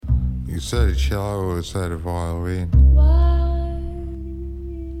Is that a cello or is that a violin?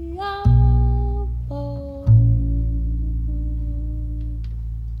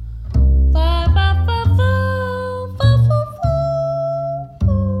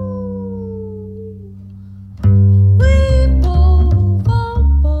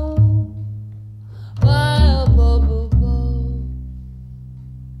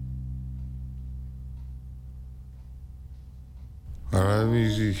 Alright,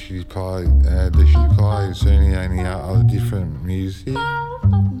 music she play, does she play? Is there any other different music?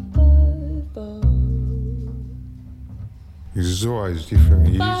 There's always different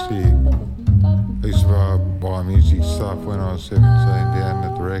music. I used to buy music stuff when I was 17 down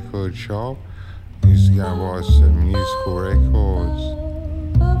at the record shop. I used to go and buy some musical records.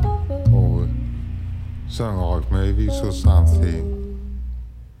 Or something like movies or something.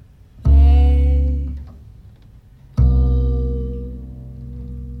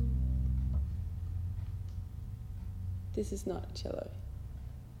 This is not a cello.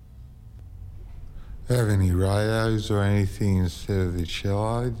 Do they have any radios or anything instead of the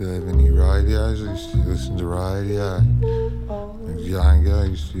cello? Do they have any radios? I used to listen to radio. When I was younger, I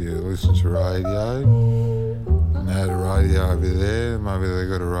used to listen to radio. And they had a radio over there. Maybe they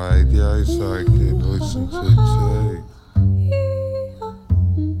got a radio so I could listen to it too.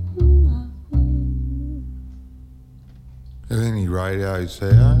 Are there any radios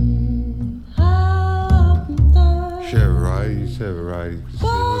there? You used to have a radio because there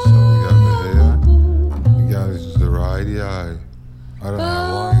was something over there. You go listen to the radio. I don't know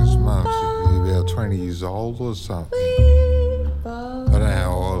how long this must be, about 20 years old or something. I don't know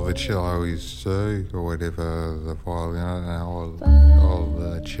how old the cello is too, or whatever, the violin. I don't know how old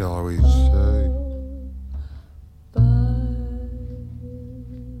the cello is too.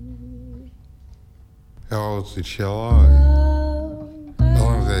 How old's the cello? How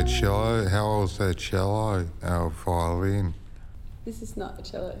long is that cello? How old's that cello? Our violin. This is not a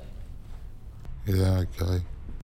cello. Yeah, okay.